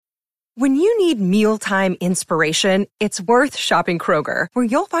When you need mealtime inspiration, it's worth shopping Kroger, where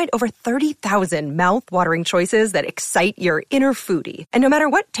you'll find over 30,000 mouth-watering choices that excite your inner foodie. And no matter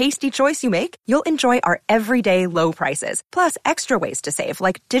what tasty choice you make, you'll enjoy our everyday low prices, plus extra ways to save,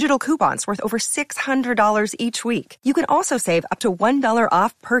 like digital coupons worth over $600 each week. You can also save up to $1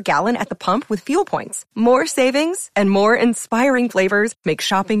 off per gallon at the pump with fuel points. More savings and more inspiring flavors make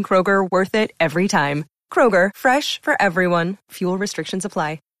shopping Kroger worth it every time. Kroger, fresh for everyone. Fuel restrictions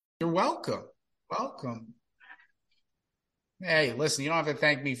apply. You're welcome. Welcome. Hey, listen, you don't have to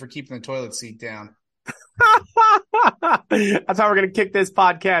thank me for keeping the toilet seat down. That's how we're going to kick this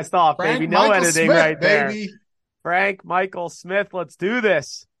podcast off, Frank baby. No Michael editing Smith, right baby. there. Frank Michael Smith, let's do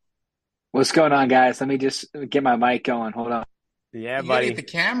this. What's going on, guys? Let me just get my mic going. Hold on. Yeah, You buddy. gotta get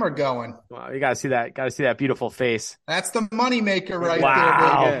the camera going. Wow, you got to see that. Got to see that beautiful face. That's the moneymaker right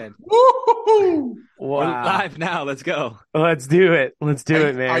Wow. there, baby. Woo-hoo-hoo. Wow. We're live now. Let's go. Let's do it. Let's do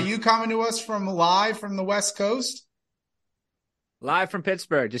it, man. Are you coming to us live from the West Coast? Live from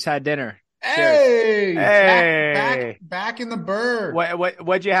Pittsburgh. Just had dinner. Hey, Hey. back in the bird.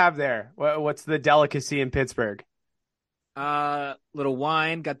 What'd you have there? What's the delicacy in Pittsburgh? Little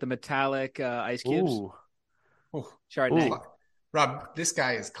wine. Got the metallic ice cubes. Ooh. Chardonnay. Ooh. Rob, this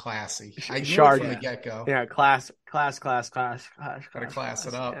guy is classy. I knew Chard- it from the get-go. Yeah, class. Gotta class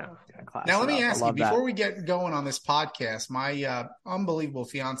it up. Yeah, class Now, it let me up. I ask you, love that. before we get going on this podcast, my unbelievable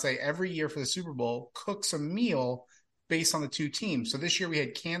fiance every year for the Super Bowl cooks a meal based on the two teams. So this year we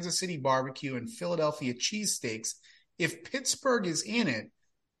had Kansas City barbecue and Philadelphia cheesesteaks. If Pittsburgh is in it,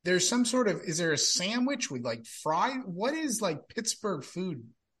 there's some sort of, is there a sandwich with like fry? What is like Pittsburgh food?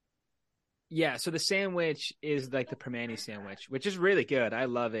 Yeah, so the sandwich is like the Permane sandwich, which is really good. I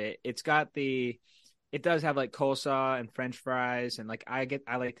love it. It does have like coleslaw and French fries, and like I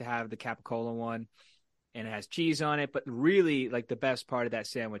like to have the capicola one, and it has cheese on it. But really, like the best part of that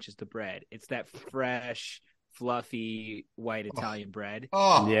sandwich is the bread. It's that fresh, fluffy white Italian bread.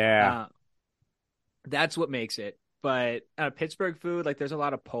 Oh, Yeah. That's what makes it. But Pittsburgh food, like there's a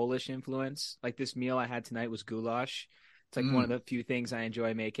lot of Polish influence. Like this meal I had tonight was goulash. It's like one of the few things I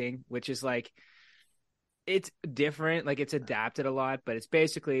enjoy making, which is like, it's different. Like it's adapted a lot, but it's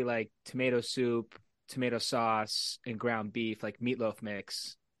basically like tomato soup, tomato sauce, and ground beef, like meatloaf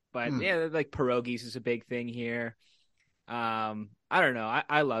mix. But yeah, like pierogies is a big thing here. I don't know.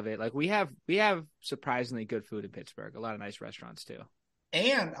 I love it. Like we have surprisingly good food in Pittsburgh. A lot of nice restaurants too.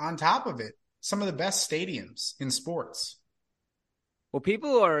 and on top of it, some of the best stadiums in sports. Well,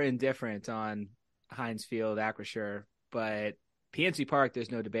 people are indifferent on Heinz Field, Acrisure, but PNC Park,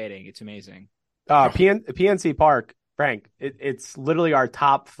 there's no debating. It's amazing. PNC Park, Frank, it's literally our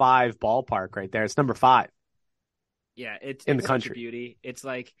top 5 ballpark right there. It's number 5. Yeah, it's in the such a country. beauty. It's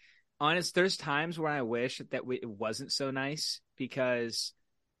like, honest, there's times where I wish that it wasn't so nice, because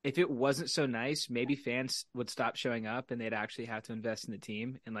if it wasn't so nice, maybe fans would stop showing up and they'd actually have to invest in the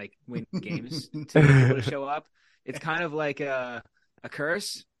team and like win games to be able to show up. It's kind of like a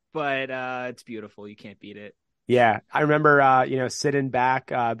curse, but it's beautiful. You can't beat it. Yeah, I remember, sitting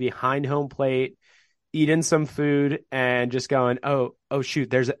back behind home plate, eating some food, and just going, "Oh, shoot!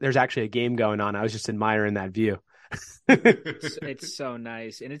 There's actually a game going on." I was just admiring that view. It's so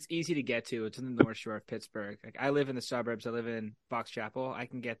nice, and it's easy to get to. It's in the North Shore of Pittsburgh. Like I live in the suburbs. I live in Box Chapel. I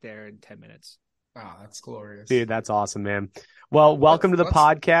can get there in 10 minutes. Oh, that's glorious, Dude, that's awesome, man. Well, welcome to the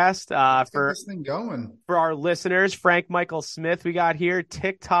podcast. Let's get this thing going. For our listeners, Frank Michael Smith, we got here,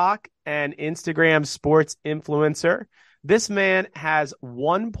 TikTok and Instagram sports influencer. This man has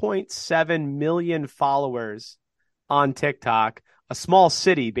 1.7 million followers on TikTok. A small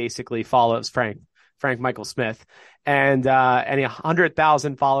city basically follows Frank Michael Smith, and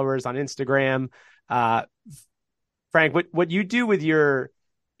 100,000 followers on Instagram. Frank, what you do with your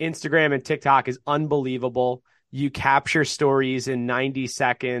Instagram and TikTok is unbelievable. You capture stories in 90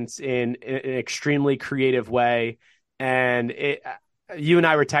 seconds in an extremely creative way. And you and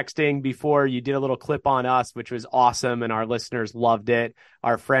I were texting before. You did a little clip on us, which was awesome. And our listeners loved it.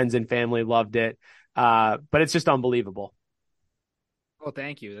 Our friends and family loved it. But it's just unbelievable. Well,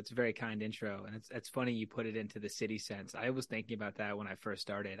 thank you. That's a very kind intro. And it's funny you put it into the city sense. I was thinking about that when I first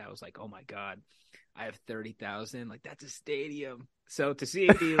started. I was like, oh my God, I have 30,000. Like, that's a stadium. So to see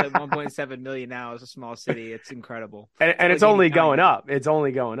it be like 1.7 million now as a small city, it's incredible. And it's only going up. It's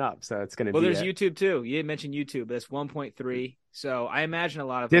only going up. So it's going to be. Well, there's YouTube too. You didn't mention YouTube, but it's 1.3. So I imagine a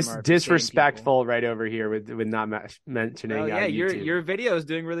lot of this them are disrespectful right over here with not mentioning. Oh yeah, YouTube. your video is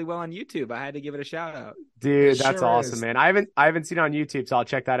doing really well on YouTube. I had to give it a shout out. Dude, It that's sure awesome, is. man. I haven't seen it on YouTube, so I'll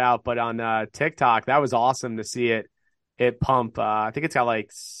check that out. But on TikTok, that was awesome to see it pump. I think it's got like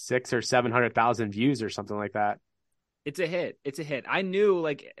 600,000 or 700,000 views or something like that. It's a hit. I knew,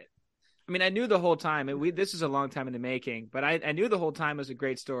 like, I mean, I knew the whole time, this is a long time in the making, but I knew the whole time it was a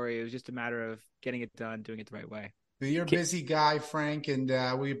great story. It was just a matter of getting it done, doing it the right way. You're a busy guy, Frank, and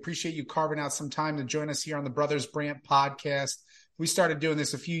we appreciate you carving out some time to join us here on the Brothers Brant podcast. We started doing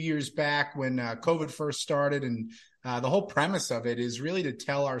this a few years back when COVID first started, and the whole premise of it is really to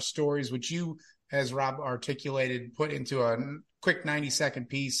tell our stories, which you, as Rob articulated, put into a quick 90-second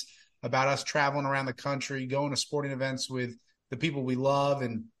piece about us traveling around the country, going to sporting events with the people we love.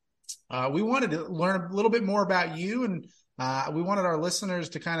 And we wanted to learn a little bit more about you, and we wanted our listeners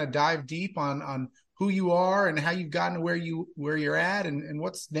to kind of dive deep on who you are and how you've gotten to where you're at and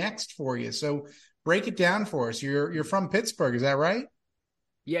what's next for you. So break it down for us. You're from Pittsburgh, is that right?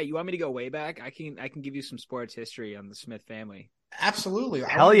 Yeah, you want me to go way back? I can give you some sports history on the Smith family. Absolutely.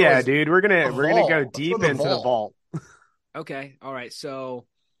 Hell yeah, dude. We're gonna go deep into the vault. Okay. All right. So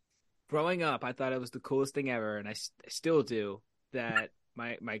growing up, I thought it was the coolest thing ever, and I still do, that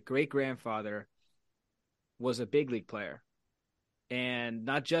my great-grandfather was a big league player. And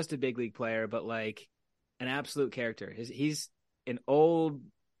not just a big league player, but like an absolute character. He's an old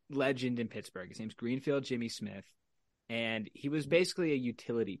legend in Pittsburgh. His name's Greenfield Jimmy Smith. And he was basically a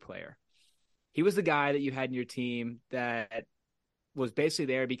utility player. He was the guy that you had in your team that was basically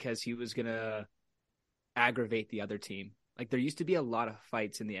there because he was going to aggravate the other team. Like, there used to be a lot of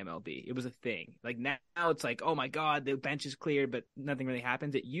fights in the MLB. It was a thing. Like, now it's like, oh my God, the bench is cleared, but nothing really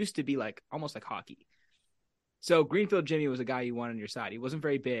happens. It used to be like almost like hockey. So Greenfield Jimmy was a guy you want on your side. He wasn't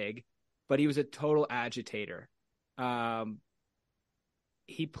very big, but he was a total agitator.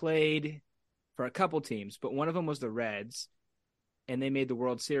 He played for a couple teams, but one of them was the Reds, and they made the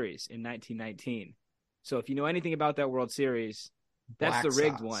World Series in 1919. So if you know anything about that World Series, that's the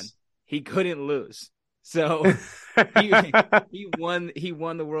rigged one. He couldn't lose. So he won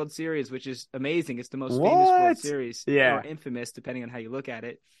the World Series, which is amazing. It's the most famous World Series, or infamous, depending on how you look at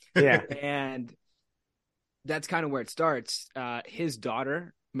it. Yeah. And that's kind of where it starts. His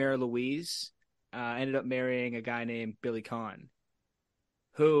daughter, Mary Louise, ended up marrying a guy named Billy Kahn,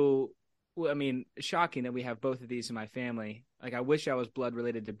 who, I mean, shocking that we have both of these in my family. Like, I wish I was blood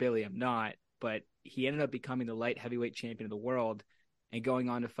related to Billy. I'm not, but he ended up becoming the light heavyweight champion of the world and going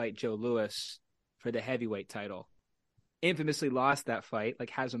on to fight Joe Louis for the heavyweight title. Infamously lost that fight, like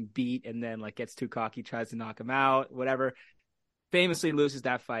has him beat and then like gets too cocky, tries to knock him out, whatever. Famously loses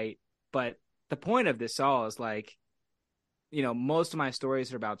that fight. But the point of this all is like, you know, most of my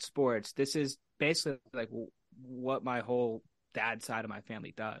stories are about sports. This is basically like what my whole dad side of my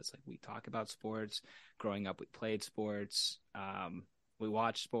family does. Like, we talk about sports. Growing up, we played sports. We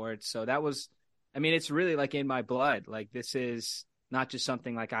watched sports. So that was, I mean, it's really like in my blood. Like, this is not just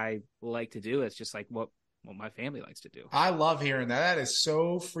something like I like to do. It's just like what my family likes to do. I love hearing that. That is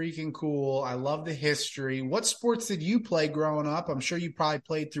so freaking cool. I love the history. What sports did you play growing up? I'm sure you probably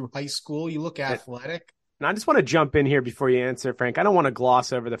played through high school. You look athletic. And I just want to jump in here before you answer, Frank. I don't want to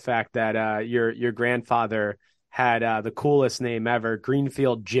gloss over the fact that your grandfather had the coolest name ever,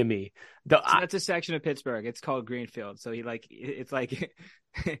 Greenfield Jimmy. That's a section of Pittsburgh. It's called Greenfield. So it's like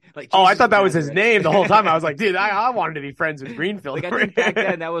like. Oh, I thought that was his name the whole time. I was like, dude, I wanted to be friends with Greenfield. Like, I think back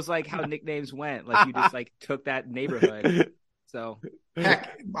then that was like how nicknames went. Like, you just like took that neighborhood. So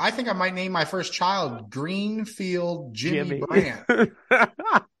heck, I think I might name my first child Greenfield Jimmy Brant.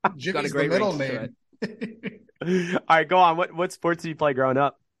 Jimmy's the middle name. All right, go on. What sports did you play growing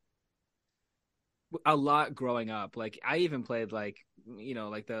up? A lot growing up. Like, I even played like, you know,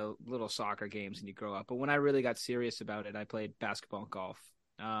 like the little soccer games when you grow up. But when I really got serious about it, I played basketball and golf.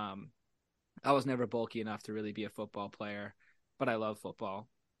 I was never bulky enough to really be a football player, but I love football.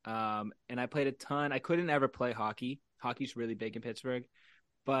 And I played a ton. I couldn't ever play hockey. Hockey's really big in Pittsburgh,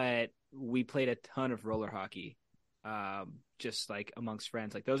 but we played a ton of roller hockey. Just like amongst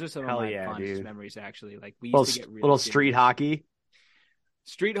friends. Like, those are some of my fondest memories, actually. Like, we used to get really street hockey.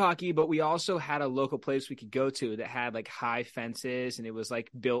 Street hockey, but we also had a local place we could go to that had like high fences, and it was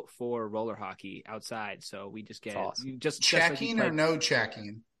like built for roller hockey outside. So we just get just checking like or no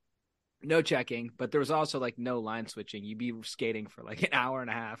checking? No checking, but there was also like no line switching. You'd be skating for like an hour and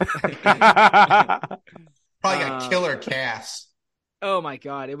a half. Probably got killer calves. Oh my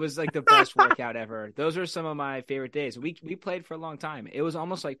God. It was like the best workout ever. Those are some of my favorite days. We played for a long time. It was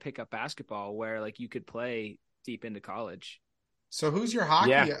almost like pickup basketball where like you could play deep into college. So who's your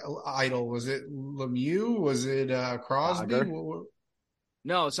hockey idol? Was it Lemieux? Was it Crosby?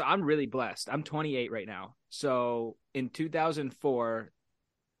 No, so I'm really blessed. I'm 28 right now. So in 2004,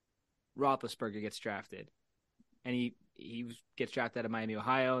 Roethlisberger gets drafted. And he gets drafted out of Miami,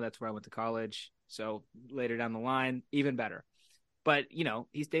 Ohio. That's where I went to college. So later down the line, even better. But, you know,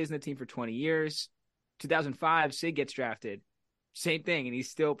 he stays in the team for 20 years. 2005, Sig gets drafted. same thing, and he's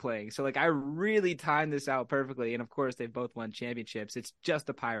still playing. So like I really timed this out perfectly, and of course they've both won championships. It's just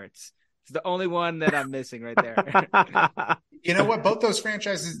the Pirates. It's the only one that I'm missing right there. You know what? Both those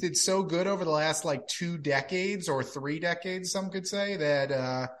franchises did so good over the last like 2 decades or 3 decades, some could say,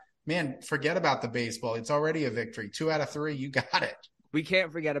 that man, forget about the baseball. It's already a victory. 2 out of 3, you got it. We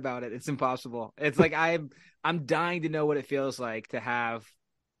can't forget about it. It's impossible. It's like I'm dying to know what it feels like to have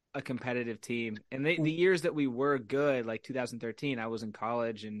a competitive team. And the years that we were good, like 2013, I was in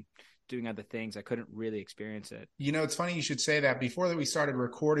college and doing other things. I couldn't really experience it. You know, it's funny you should say that. Before that we started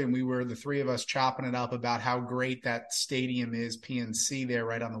recording, we were the three of us chopping it up about how great that stadium is, PNC there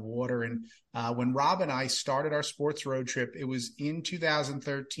right on the water. And when Rob and I started our sports road trip, it was in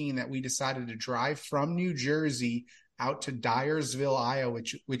 2013 that we decided to drive from New Jersey out to Dyersville, Iowa,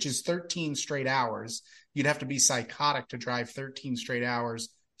 which is 13 straight hours. You'd have to be psychotic to drive 13 straight hours,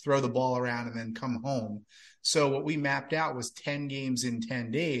 throw the ball around, and then come home. So what we mapped out was 10 games in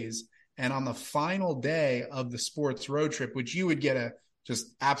 10 days. And on the final day of the sports road trip, which you would get a just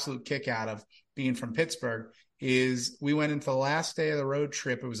absolute kick out of being from Pittsburgh, is we went into the last day of the road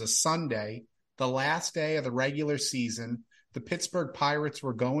trip. It was a Sunday, the last day of the regular season. The Pittsburgh Pirates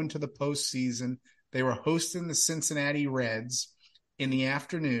were going to the postseason. They were hosting the Cincinnati Reds in the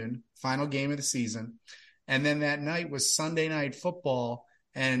afternoon, final game of the season. And then that night was Sunday Night Football,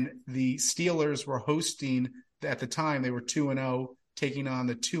 and the Steelers were hosting, at the time, they were 2-0, taking on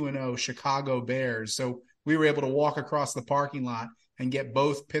the 2-0 Chicago Bears. So we were able to walk across the parking lot and get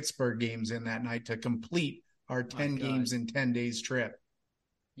both Pittsburgh games in that night to complete our 10 games in 10 days trip.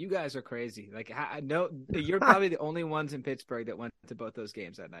 You guys are crazy. Like, I know you're probably the only ones in Pittsburgh that went to both those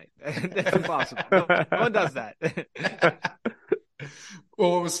games that night. That's impossible. No one does that.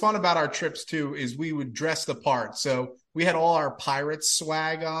 Well, what was fun about our trips too is we would dress the part. So we had all our Pirates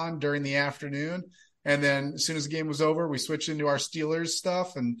swag on during the afternoon. And then as soon as the game was over, we switched into our Steelers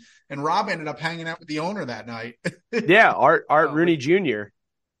stuff. And Rob ended up hanging out with the owner that night. Yeah, Art Rooney Jr.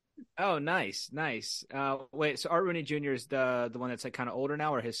 Oh, nice. Wait, so Art Rooney Jr. is the one that's like kind of older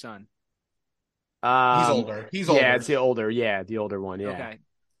now, or his son? He's older. Yeah, it's the older one. Yeah. Okay.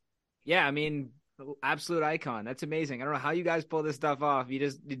 Yeah, I mean, absolute icon. That's amazing. I don't know how you guys pull this stuff off. You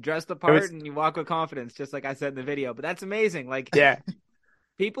dress the part and you walk with confidence, just like I said in the video. But that's amazing. Like, yeah,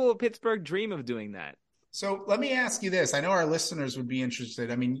 people in Pittsburgh dream of doing that. So let me ask you this. I know our listeners would be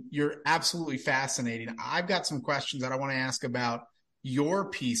interested. I mean, you're absolutely fascinating. I've got some questions that I want to ask about your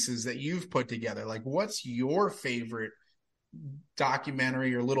pieces that you've put together. Like, what's your favorite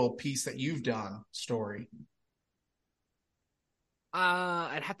documentary or little piece that you've done, story?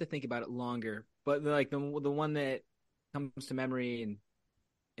 I'd have to think about it longer, but like the one that comes to memory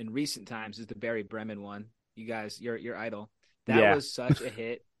in recent times is the Barry Bremen one. You guys, your idol. That was such a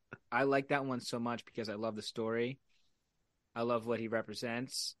hit. I like that one so much because I love the story. I love what he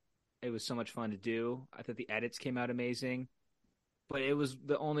represents. It was so much fun to do. I thought the edits came out amazing. But it was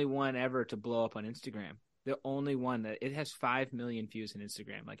the only one ever to blow up on Instagram. The only one that it has 5 million views on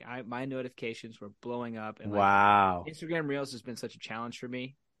Instagram. Like my notifications were blowing up. And wow. Instagram Reels has been such a challenge for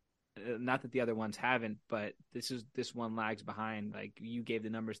me. Not that the other ones haven't, but this one lags behind. Like you gave the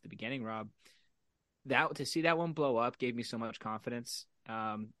numbers at the beginning, Rob. To see that one blow up gave me so much confidence.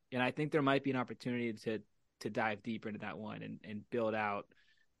 And I think there might be an opportunity to dive deeper into that one and build out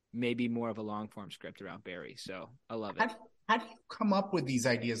maybe more of a long form script around Barry. So I love it. How do you come up with these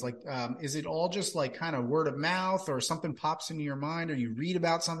ideas? Like, is it all just like kind of word of mouth, or something pops into your mind, or you read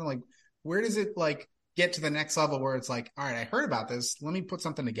about something? Like, where does it like get to the next level where it's like, all right, I heard about this. Let me put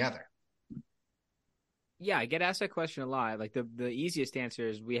something together. Yeah, I get asked that question a lot. Like the easiest answer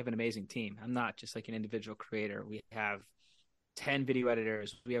is we have an amazing team. I'm not just like an individual creator. We have 10 video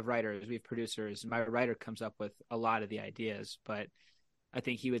editors. We have writers. We have producers. My writer comes up with a lot of the ideas, but I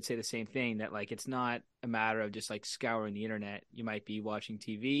think he would say the same thing, that like it's not a matter of just like scouring the internet. You might be watching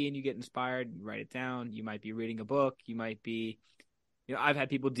TV and you get inspired, you write it down. You might be reading a book. You might be, I've had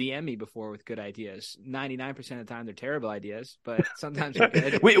people DM me before with good ideas. 99% of the time they're terrible ideas, but sometimes they're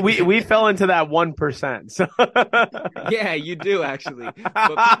good. we fell into that 1%. So yeah, you do actually.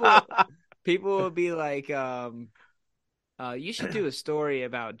 But people will be like, you should do a story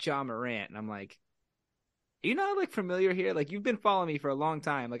about John Morant, and I'm like, you're not like familiar here. Like you've been following me for a long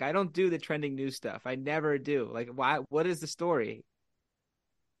time. Like I don't do the trending news stuff. I never do. Like why? What is the story?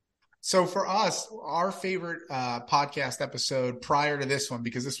 So for us, our favorite podcast episode prior to this one,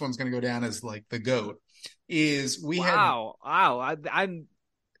 because this one's going to go down as like the GOAT, is we had. Wow.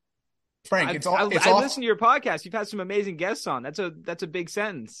 Frank, I listen to your podcast. You've had some amazing guests on. That's a big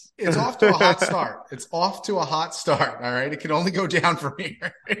sentence. It's off to a hot start. It's off to a hot start. All right. It can only go down from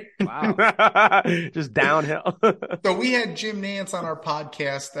here. Wow. Just downhill. So we had Jim Nance on our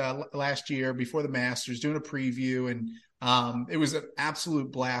podcast last year before the Masters doing a preview, and it was an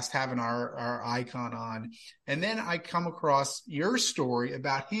absolute blast having our icon on. And then I come across your story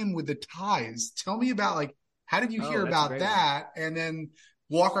about him with the ties. Tell me about, like, how did you hear about that? And then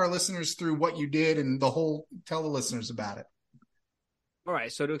walk our listeners through what you did and tell the listeners about it. All right.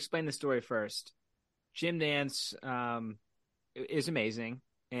 So to explain the story first, Jim Nance is amazing.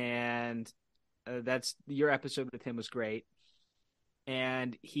 And that's your episode with him was great.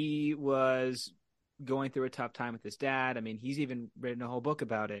 And he was going through a tough time with his dad. I mean, he's even written a whole book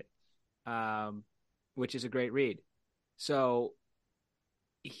about it, which is a great read. So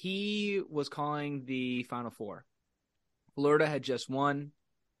he was calling the Final Four. Florida had just won.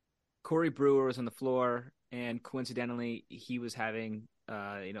 Corey Brewer was on the floor, and coincidentally, he was having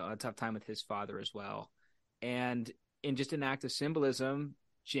a tough time with his father as well. And in just an act of symbolism,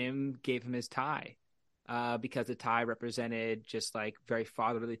 Jim gave him his tie because the tie represented just like very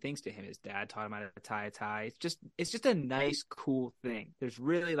fatherly things to him. His dad taught him how to tie a tie. It's just a nice, cool thing. There's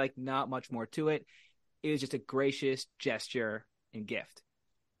really like not much more to it. It was just a gracious gesture and gift.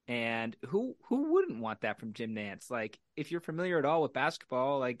 And who wouldn't want that from Jim Nance? Like, if you're familiar at all with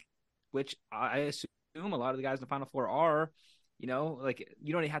basketball, like, which I assume a lot of the guys in the Final Four are, like,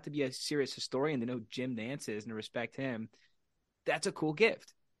 you don't have to be a serious historian to know Jim Nance is and to respect him. That's a cool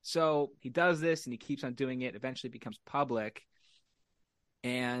gift. So he does this and he keeps on doing it. Eventually becomes public,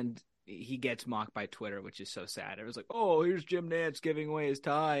 and he gets mocked by Twitter, which is so sad. It was like, oh, here's Jim Nance giving away his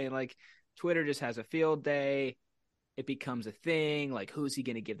tie. And like, Twitter just has a field day. It becomes a thing. Like, who's he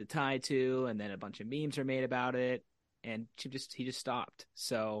going to give the tie to? And then a bunch of memes are made about it. And he just stopped.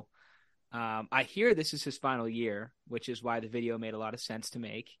 So I hear this is his final year, which is why the video made a lot of sense to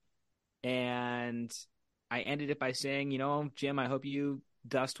make. And I ended it by saying, Jim, I hope you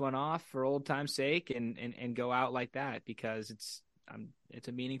dust one off for old time's sake and go out like that, because it's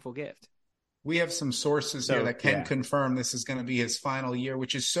a meaningful gift. We have some sources here that can confirm this is going to be his final year,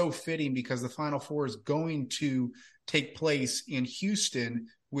 which is so fitting because the Final Four is going to take place in Houston,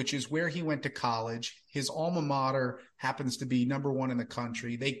 which is where he went to college. His alma mater happens to be number one in the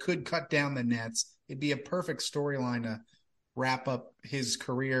country. They could cut down the nets. It'd be a perfect storyline to wrap up his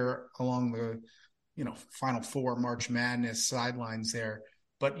career along the, Final Four, March Madness sidelines there.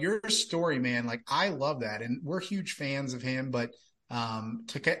 But your story, man, like, I love that. And we're huge fans of him, but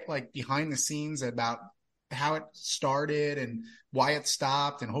to get like behind the scenes about how it started and why it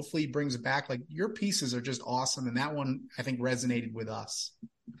stopped, and hopefully he brings it back. Like, your pieces are just awesome. And that one, I think, resonated with us.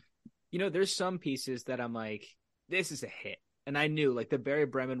 There's some pieces that I'm like, this is a hit. And I knew, like, the Barry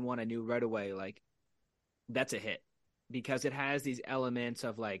Bremen one, I knew right away, like, that's a hit, because it has these elements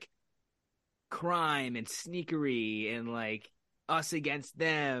of like crime and sneakery and like us against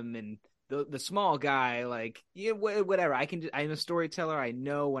them and the small guy, like, whatever. I'm a storyteller. I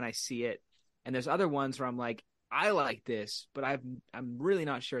know when I see it. And there's other ones where I'm like, I like this, but I'm really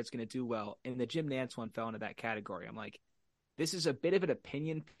not sure it's going to do well. And the Jim Nance one fell into that category. I'm like, this is a bit of an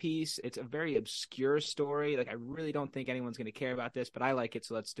opinion piece. It's a very obscure story. Like, I really don't think anyone's going to care about this, but I like it,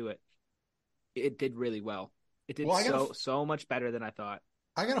 so let's do it. It did really well. It did so much better than I thought.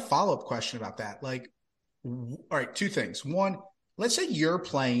 I got a follow-up question about that. Like, all right, two things. One, let's say you're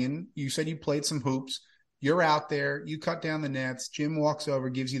playing. You said you played some hoops. You're out there. You cut down the nets. Jim walks over,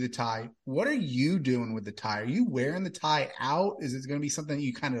 gives you the tie. What are you doing with the tie? Are you wearing the tie out? Is it going to be something that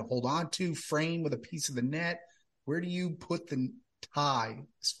you kind of hold on to, frame with a piece of the net? Where do you put the tie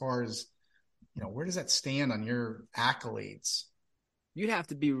as far as, where does that stand on your accolades? You'd have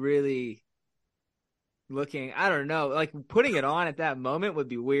to be really looking, I don't know, like, putting it on at that moment would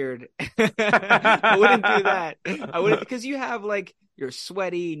be weird. I wouldn't do that. I wouldn't, because you have, like, you're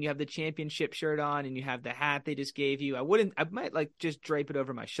sweaty and you have the championship shirt on and you have the hat they just gave you. I might like just drape it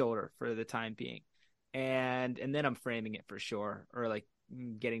over my shoulder for the time being. And then I'm framing it for sure, or like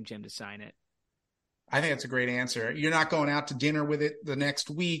getting Jim to sign it. I think that's a great answer. You're not going out to dinner with it the next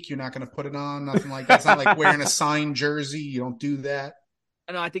week. You're not going to put it on, nothing like that. It's not like wearing a signed jersey. You don't do that.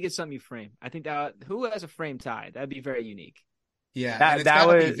 No, I think it's something you frame. I think that who has a frame tie? That'd be very unique. Yeah, and it's got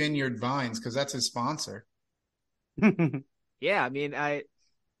to be Vineyard Vines because that's his sponsor. Yeah, I mean,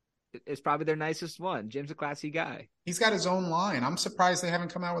 it's probably their nicest one. Jim's a classy guy. He's got his own line. I'm surprised they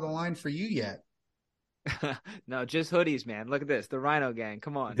haven't come out with a line for you yet. No, just hoodies, man. Look at this. The Rhino Gang.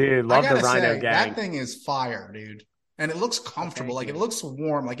 Come on. Dude, love the Rhino Gang. That thing is fire, dude. And it looks comfortable. Like, it looks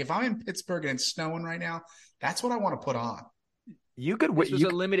warm. Like, if I'm in Pittsburgh and it's snowing right now, that's what I want to put on. You could. This was a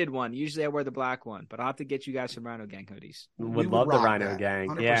limited one. Usually I wear the black one, but I'll have to get you guys some Rhino Gang hoodies. Would love the Rhino Gang.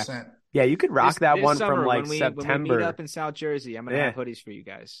 100%. Yeah. Yeah, you could rock that this one summer, from like when September. we meet up in South Jersey, I'm going to have hoodies for you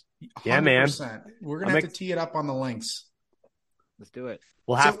guys. 100%. Yeah, man. We're going to have to tee it up on the links. Let's do it.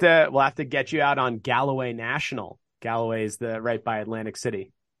 We'll have to get you out on Galloway National. Galloway is right by Atlantic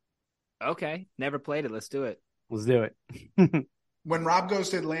City. Okay. Never played it. Let's do it. Let's do it. When Rob goes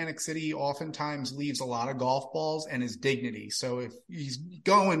to Atlantic City, he oftentimes leaves a lot of golf balls and his dignity. So if he's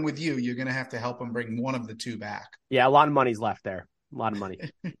going with you, you're going to have to help him bring one of the two back. Yeah, a lot of money's left there. A lot of money.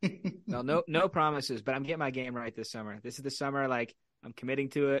 No promises, but I'm getting my game right this summer. This is the summer, like, I'm committing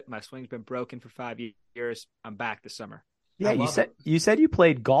to it. My swing's been broken for 5 years. I'm back this summer. Yeah, you said you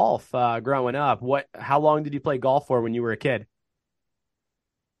played golf growing up. How long did you play golf for when you were a kid?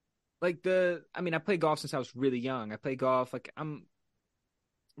 I played golf since I was really young. I play golf, like, I'm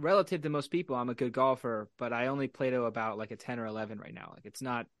relative to most people, I'm a good golfer, but I only play to about like a 10 or 11 right now. Like,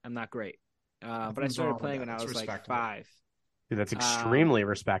 I'm not great. But I started playing when I was like 5. Dude, that's extremely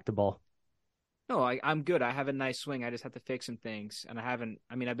respectable. No, I'm good. I have a nice swing. I just have to fix some things. And I've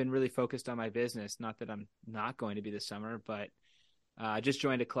been really focused on my business. Not that I'm not going to be this summer, but I just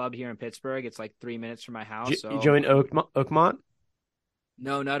joined a club here in Pittsburgh. It's like 3 minutes from my house. You joined Oakmont?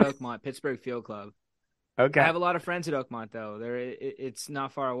 No, not Oakmont. Pittsburgh Field Club. Okay. I have a lot of friends at Oakmont, though. It's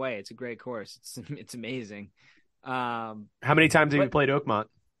not far away. It's a great course. It's amazing. How many times have you played Oakmont?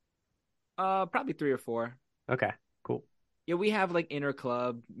 Probably 3 or 4. Okay, cool. Yeah, we have like inter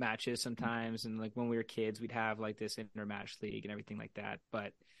club matches sometimes, and like when we were kids, we'd have like this inter match league and everything like that.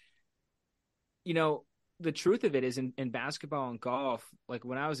 But the truth of it is, in basketball and golf, like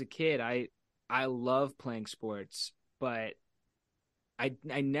when I was a kid, I love playing sports, but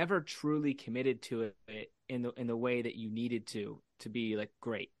I never truly committed to it in the way that you needed to be like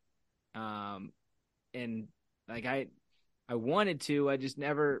great. And like I wanted to, I just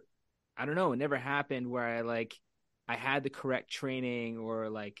never, I don't know, it never happened where I had the correct training or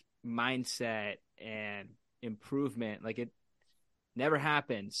like mindset and improvement. Like, it never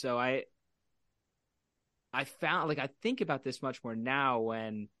happened. So I found, like, I think about this much more now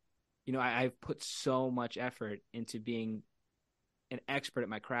when, I've put so much effort into being an expert at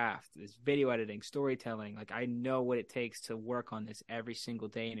my craft, this video editing, storytelling. Like, I know what it takes to work on this every single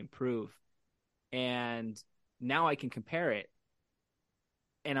day and improve. And now I can compare it.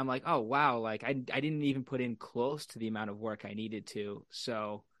 And I'm like, oh, wow, like I didn't even put in close to the amount of work I needed to.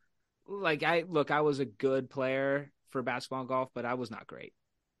 So, like, I was a good player for basketball and golf, but I was not great.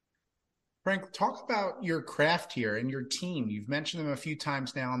 Frank, talk about your craft here and your team. You've mentioned them a few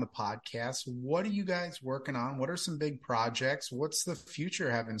times now on the podcast. What are you guys working on? What are some big projects? What's the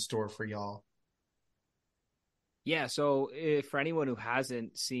future have in store for y'all? Yeah, so for anyone who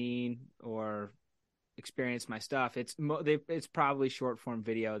hasn't seen or experienced my stuff, it's probably short form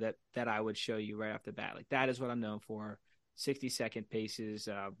video that I would show you right off the bat. Like, that is what I'm known for. 60-second paces,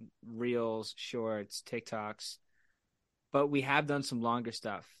 reels, shorts, TikToks. But we have done some longer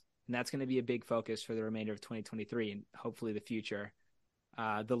stuff, and that's going to be a big focus for the remainder of 2023 and hopefully the future.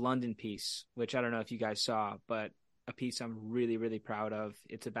 The London piece, which I don't know if you guys saw, but a piece I'm really, really proud of.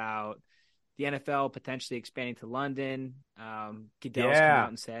 It's about the NFL potentially expanding to London. Goodell's come out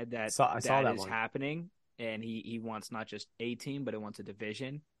and said that that is happening, and he wants not just a team, but he wants a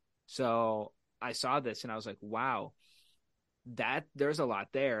division. So I saw this and I was like, wow, there's a lot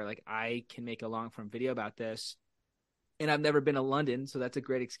there. Like, I can make a long form video about this, and I've never been to London, so that's a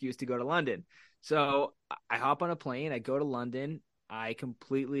great excuse to go to London. So I hop on a plane, I go to London, I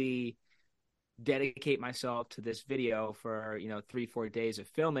completely dedicate myself to this video for 3-4 days of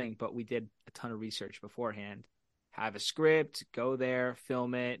filming, but we did a ton of research beforehand. Have a script, go there,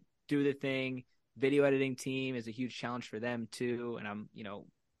 film it, do the thing. Video editing team is a huge challenge for them too, and I'm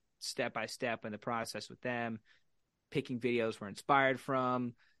step by step in the process with them, picking videos we're inspired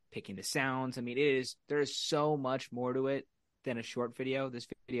from, picking the sounds. I mean, there's so much more to it than a short video. This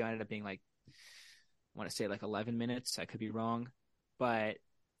video ended up being like, I want to say like 11 minutes. I could be wrong, but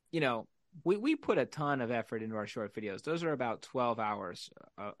we put a ton of effort into our short videos. Those are about 12 hours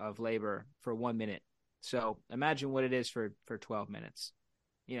of labor for 1 minute. So imagine what it is for 12 minutes,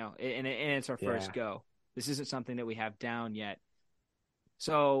 and it's our first go. This isn't something that we have down yet.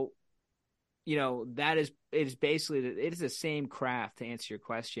 So, it is the same craft, to answer your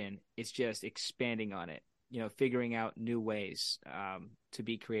question. It's just expanding on it, figuring out new ways to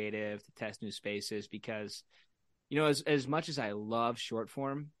be creative, to test new spaces, because, as much as I love short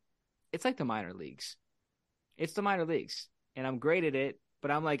form, it's like the minor leagues. It's the minor leagues, and I'm great at it, but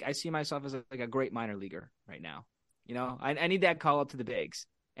I'm like, I see myself as a great minor leaguer right now. I need that call up to the bigs,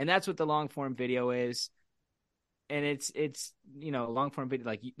 and that's what the long form video is. And it's long form video,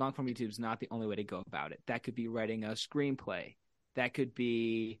 like long form YouTube is not the only way to go about it. That could be writing a screenplay. That could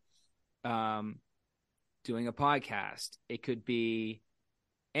be doing a podcast. It could be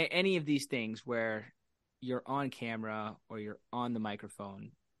any of these things where you're on camera or you're on the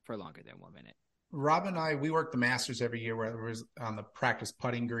microphone for longer than 1 minute. Rob and I, we work the Masters every year, where it was on the practice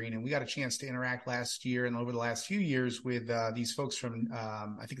putting green, and we got a chance to interact last year and over the last few years with these folks from,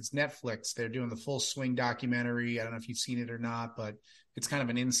 I think it's Netflix. They're doing the Full Swing documentary. I don't know if you've seen it or not, but it's kind of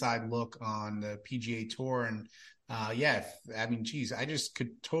an inside look on the PGA Tour. And geez, I just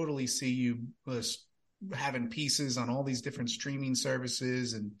could totally see you having pieces on all these different streaming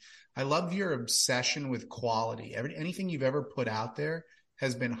services. And I love your obsession with quality. Anything you've ever put out there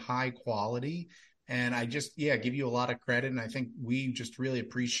has been high quality. And I just, give you a lot of credit. And I think we just really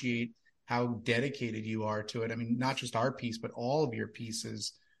appreciate how dedicated you are to it. I mean, not just our piece, but all of your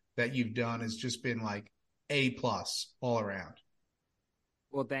pieces that you've done has just been like A+ all around.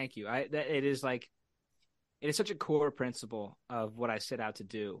 Well, thank you. It is such a core principle of what I set out to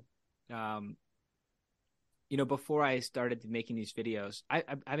do. Before I started making these videos,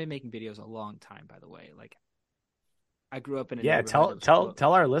 I've been making videos a long time, by the way. Like, I grew up in a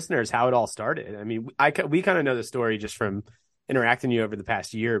tell our listeners how it all started. I mean, we kind of know the story just from interacting with you over the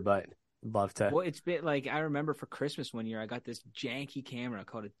past year, but I'd love to. Well, it's been like, I remember for Christmas one year, I got this janky camera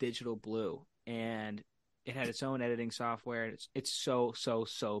called a Digital Blue, and it had its own editing software. It's so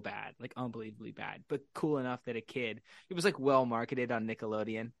bad, like unbelievably bad, but cool enough that it was like well marketed on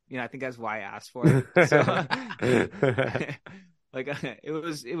Nickelodeon. I think that's why I asked for it. So,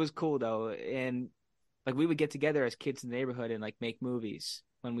 it was cool though. And like, we would get together as kids in the neighborhood and like make movies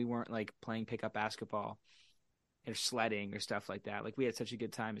when we weren't like playing pickup basketball or sledding or stuff like that. Like, we had such a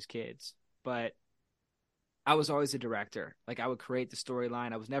good time as kids. But I was always a director. Like, I would create the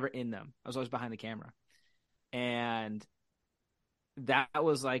storyline. I was never in them. I was always behind the camera. And that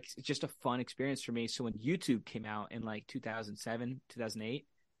was like just a fun experience for me. So when YouTube came out in like 2007, 2008,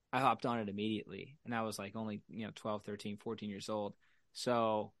 I hopped on it immediately. And I was like only, 12, 13, 14 years old.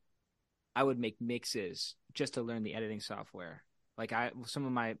 So I would make mixes just to learn the editing software. Like, some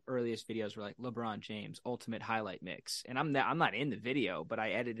of my earliest videos were like LeBron James Ultimate Highlight Mix, and I'm not in the video, but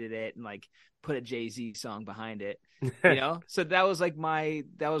I edited it and like put a Jay-Z song behind it, So that was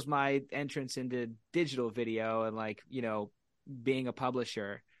my entrance into digital video and like, being a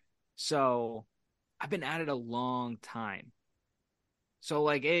publisher. So I've been at it a long time. So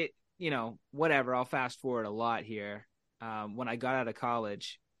like it, whatever. I'll fast forward a lot here. When I got out of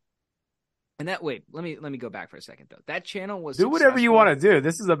college. And let me go back for a second though. That channel was do whatever you want to do.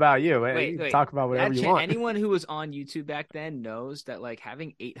 This is about you. Wait. Talk about whatever you want. Anyone who was on YouTube back then knows that like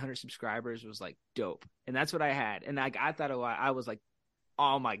having 800 subscribers was like dope, and that's what I had. And like, I thought I was like,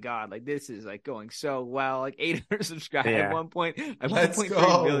 oh my god, like this is like going so well. Like 800 subscribers at one point. I'm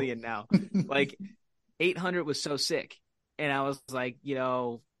 1.3 million now. Like 800 was so sick, and I was like,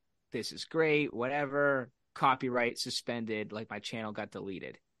 this is great. Whatever. Copyright suspended. Like, my channel got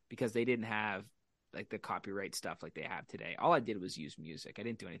deleted, because they didn't have like the copyright stuff like they have today. All I did was use music. I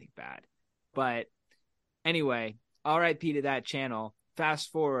didn't do anything bad. But anyway, RIP to that channel.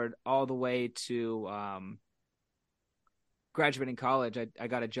 Fast forward all the way to graduating college. I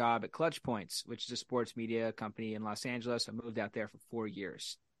got a job at Clutch Points, which is a sports media company in Los Angeles. I moved out there for 4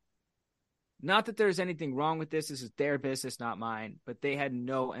 years. Not that there's anything wrong with this. This is their business, not mine. But they had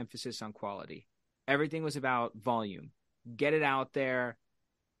no emphasis on quality. Everything was about volume. Get it out there.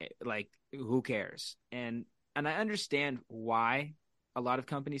 Like, who cares? And I understand why a lot of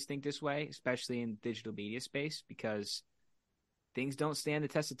companies think this way, especially in digital media space, because things don't stand the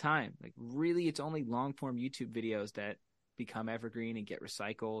test of time. Like, really, it's only long form YouTube videos that become evergreen and get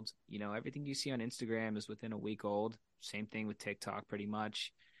recycled. Everything you see on Instagram is within a week old. Same thing with TikTok, pretty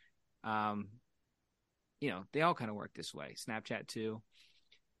much. They all kind of work this way. Snapchat too.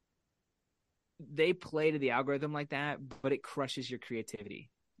 They play to the algorithm like that, but it crushes your creativity.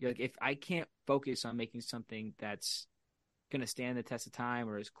 You're like, if I can't focus on making something that's going to stand the test of time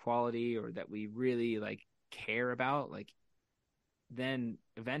or is quality or that we really like care about, like, then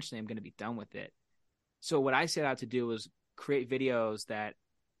eventually I'm going to be done with it. So what I set out to do was create videos that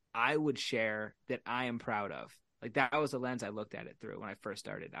I would share that I am proud of. Like, that was the lens I looked at it through when I first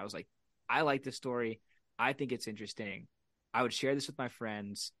started. I was like, I like this story. I think it's interesting. I would share this with my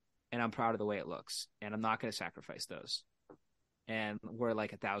friends, and I'm proud of the way it looks, and I'm not going to sacrifice those. And we're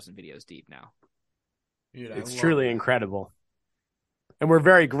like 1,000 videos deep now. Dude, it's truly incredible. And we're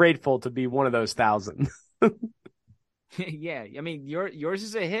very grateful to be one of those 1,000. Yeah. I mean, yours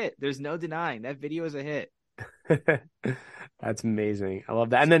is a hit. There's no denying that video is a hit. That's amazing. I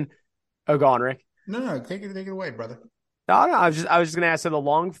love that. And then, go on, Rick. No, take it away, brother. No, I was just gonna ask, so the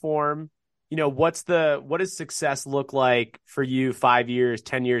long form, what does success look like for you 5 years,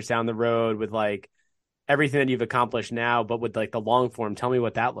 10 years down the road with like everything that you've accomplished now, but with like the long form? Tell me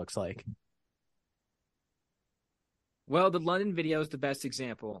what that looks like. Well, the London video is the best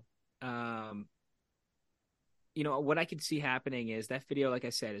example. What I could see happening is that video, like I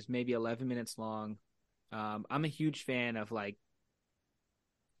said, is maybe 11 minutes long. I'm a huge fan of like,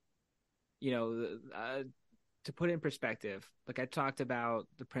 to put it in perspective, like I talked about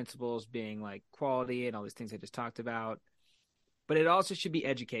the principles being like quality and all these things I just talked about, but it also should be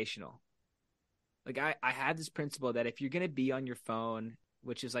educational. Like I had this principle that if you're going to be on your phone,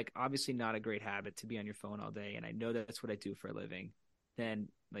 which is like obviously not a great habit to be on your phone all day, and I know that's what I do for a living, then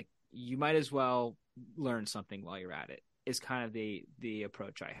like you might as well learn something while you're at it, is kind of the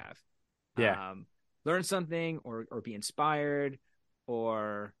approach I have. Yeah. Learn something or be inspired,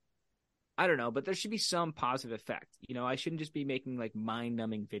 or I don't know, but there should be some positive effect. I shouldn't just be making like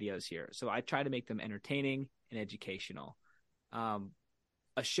mind-numbing videos here. So I try to make them entertaining and educational.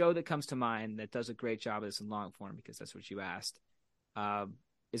 A show that comes to mind that does a great job of this in long form, because that's what you asked,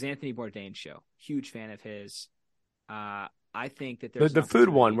 is Anthony Bourdain's show. Huge fan of his. I think that there's the food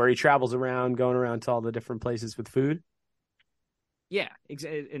one where he travels around, going around to all the different places with food. Yeah,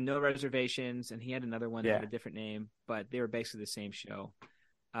 and No Reservations, and he had another one that Yeah. had a different name, but they were basically the same show.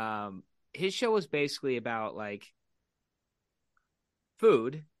 His show was basically about like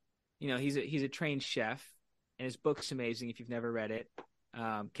food. He's a trained chef, and his book's amazing if you've never read it.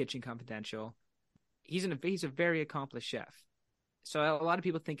 Kitchen Confidential. He's a very accomplished chef. So a lot of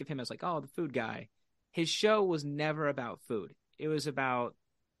people think of him as like, oh, the food guy. His show was never about food. It was about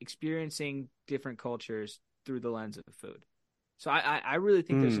experiencing different cultures through the lens of food. So I really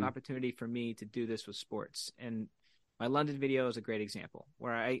think there's an opportunity for me to do this with sports. And my London video is a great example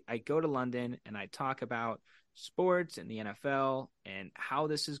where I go to London and I talk about sports and the NFL and how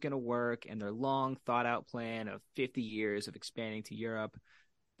this is going to work and their long thought out plan of 50 years of expanding to Europe.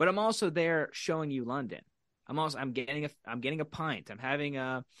 But I'm also there showing you London. I'm getting a pint. I'm having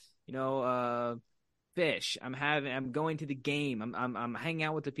a fish. I'm going to the game. I'm hanging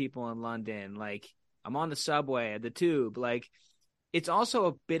out with the people in London. Like I'm on the subway, the tube. Like it's also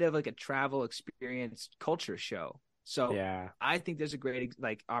a bit of like a travel experience culture show. So Yeah. I think there's a great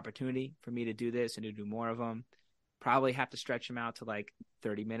like opportunity for me to do this and to do more of them. Probably have to stretch them out to like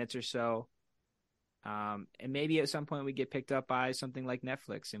 30 minutes or so. And maybe at some point we get picked up by something like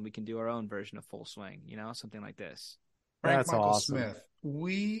Netflix and we can do our own version of Full Swing, something like this. Frank That's Michael awesome. Smith,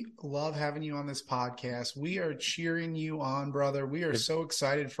 we love having you on this podcast. We are cheering you on, brother. We are so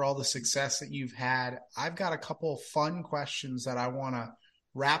excited for all the success that you've had. I've got a couple of fun questions that I want to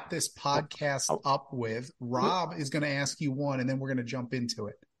wrap this podcast up with. Rob is going to ask you one, and then we're going to jump into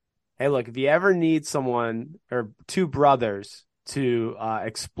it. Hey, look, if you ever need someone or two brothers to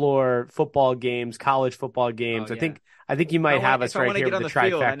explore football games, college football games, Oh, yeah. I think you might have us right here with the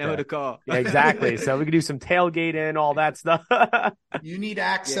trifecta. I know who to call. Yeah, exactly. So we can do some tailgating, all that stuff. You need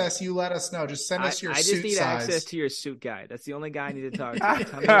access, you let us know. Just send us your suit size. I just need access to your suit guy. That's the only guy I need to talk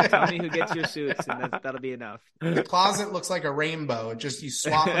to. Tell me who gets your suits, and that'll be enough. The closet looks like a rainbow. Just you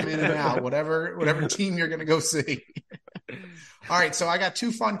swap them in and out, whatever team you're going to go see. All right, so I got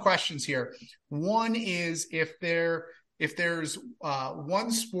two fun questions here. One is if there's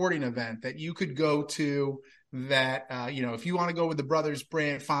one sporting event that you could go to that, if you want to go with the brothers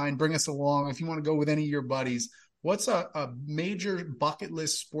brand, fine, bring us along. If you want to go with any of your buddies, what's a major bucket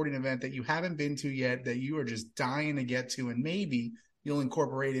list sporting event that you haven't been to yet that you are just dying to get to, and maybe you'll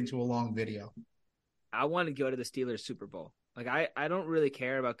incorporate into a long video? I want to go to the Steelers Super Bowl. Like I don't really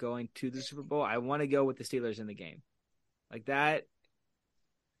care about going to the Super Bowl. I want to go with the Steelers in the game. Like that.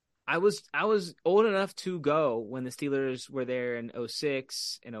 I was old enough to go when the Steelers were there in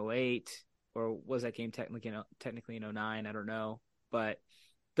 06 and 08, or was that game technically in 09? I don't know. But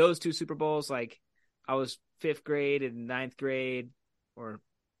those two Super Bowls, like I was 5th grade and 9th grade or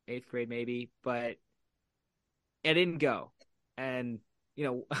 8th grade maybe, but I didn't go. And,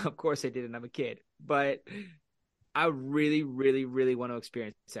 of course I didn't. I'm a kid. But I really, really, really want to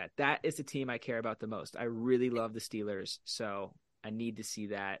experience that. That is the team I care about the most. I really love the Steelers, so I need to see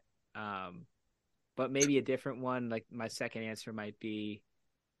that. But maybe a different one. Like my second answer might be,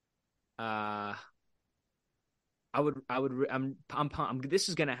 I'm pumped. This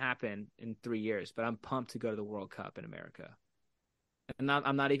is going to happen in 3 years, but I'm pumped to go to the World Cup in America.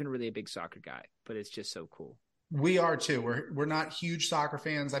 I'm not even really a big soccer guy, but it's just so cool. We are too. We're not huge soccer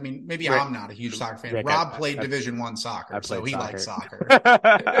fans. I mean, maybe Rick, I'm not a huge soccer fan. Rick, Rob played Division I soccer, so he soccer. likes soccer.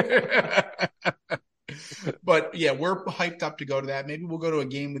 But yeah, we're hyped up to go to that. Maybe we'll go to a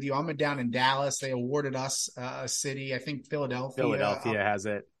game with you. I'm down in Dallas. They awarded us a city. I think Philadelphia has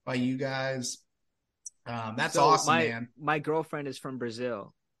it by you guys. That's So awesome, man. my girlfriend is from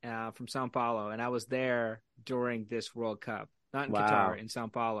Brazil, from Sao Paulo, and I was there during this World Cup, not in Qatar, in Sao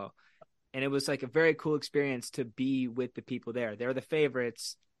Paulo. And it was like a very cool experience to be with the people there. They're the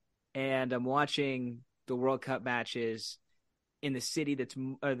favorites, and I'm watching the World Cup matches in the city that's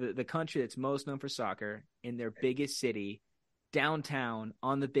the country that's most known for soccer, in their biggest city, downtown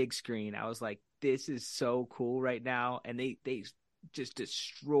on the big screen. I was like, this is so cool right now. And they just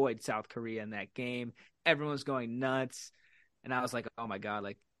destroyed South Korea in that game. Everyone's going nuts. And I was like, oh my God,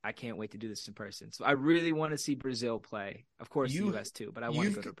 like, I can't wait to do this in person. So I really want to see Brazil play. Of course, the U.S. too, but I want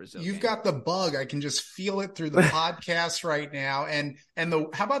to go to Brazil. You've got the bug. I can just feel it through the podcast right now. And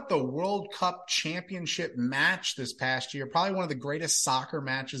how about the World Cup championship match this past year? Probably one of the greatest soccer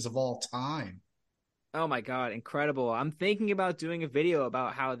matches of all time. Oh my God, incredible. I'm thinking about doing a video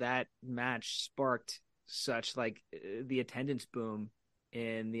about how that match sparked such like the attendance boom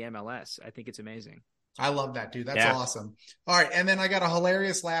in the MLS. I think it's amazing. I love that, dude. That's awesome. All right. And then I got a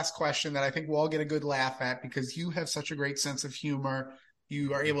hilarious last question that I think we'll all get a good laugh at because you have such a great sense of humor.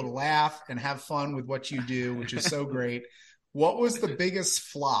 You are able to laugh and have fun with what you do, which is so great. What was the biggest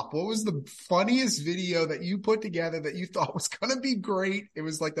flop? What was the funniest video that you put together that you thought was going to be great? It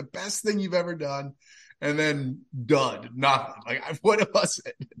was like the best thing you've ever done. And then dud, nothing. Like, what was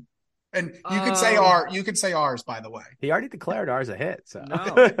it? And you could say ours, by the way. He already declared ours a hit. So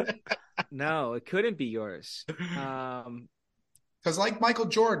No, it couldn't be yours. Because like Michael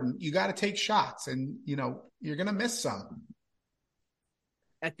Jordan, you got to take shots, and you're gonna miss some.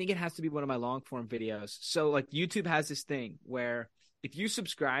 I think it has to be one of my long form videos. So like YouTube has this thing where if you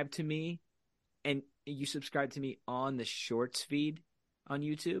subscribe to me, and you subscribe to me on the shorts feed on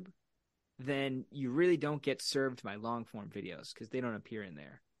YouTube, then you really don't get served my long form videos because they don't appear in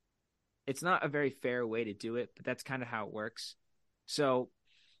there. It's not a very fair way to do it, but that's kind of how it works. So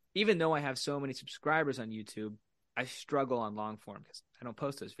even though I have so many subscribers on YouTube, I struggle on long form because I don't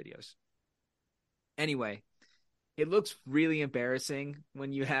post those videos. Anyway, it looks really embarrassing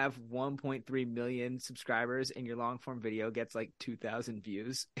when you have 1.3 million subscribers and your long form video gets like 2,000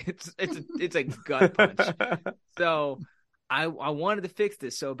 views. It's a gut punch. So I wanted to fix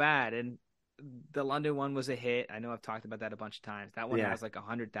this so bad, and the London one was a hit. I know I've talked about that a bunch of times. That one has like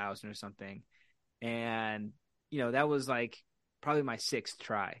 100,000 or something. And, that was like probably my 6th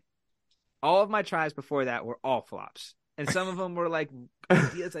try. All of my tries before that were all flops. And some of them were like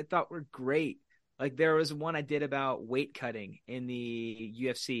ideas I thought were great. Like there was one I did about weight cutting in the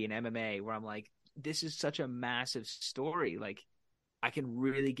UFC and MMA where I'm like, this is such a massive story. Like I can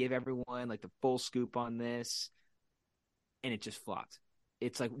really give everyone like the full scoop on this. And it just flopped.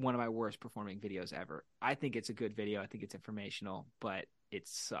 It's like one of my worst performing videos ever. I think it's a good video. I think it's informational, but it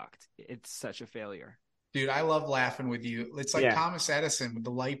sucked. It's such a failure. Dude, I love laughing with you. It's like Thomas Edison with the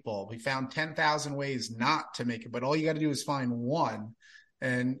light bulb. He found 10,000 ways not to make it, but all you got to do is find one.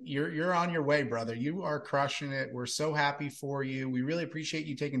 And you're on your way, brother. You are crushing it. We're so happy for you. We really appreciate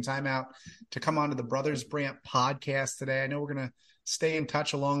you taking time out to come on to the Brothers Brant podcast today. I know we're going to stay in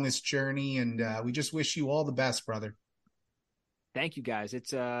touch along this journey, and we just wish you all the best, brother. Thank you, guys.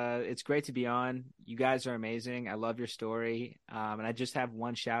 It's great to be on. You guys are amazing. I love your story. And I just have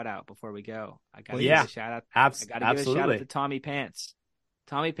one shout out before we go. I got to give a shout out. I got to give a shout out to Tommy Pants.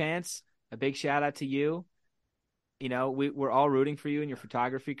 Tommy Pants, a big shout out to you. We're all rooting for you in your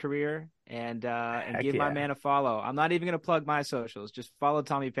photography career, and give my man a follow. I'm not even going to plug my socials. Just follow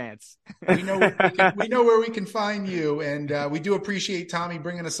Tommy Pants. We know where we can find you, and we do appreciate Tommy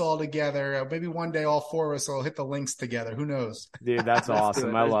bringing us all together. Maybe one day all 4 of us will hit the links together. Who knows? Dude, that's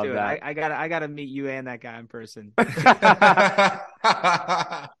awesome. I love that. I gotta meet you and that guy in person.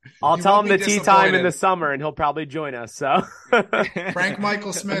 I'll tell him the tea time in the summer, and he'll probably join us. So, Frank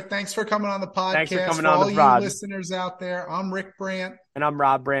Michael Smith, thanks for coming on the podcast. Thanks for coming on the all pod. You listeners out there, I'm Rick Brant. And I'm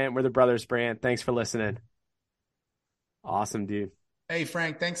Rob Brant. We're the Brothers Brant. Thanks for listening. Awesome, dude. Hey,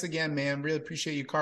 Frank, thanks again, man. Really appreciate you.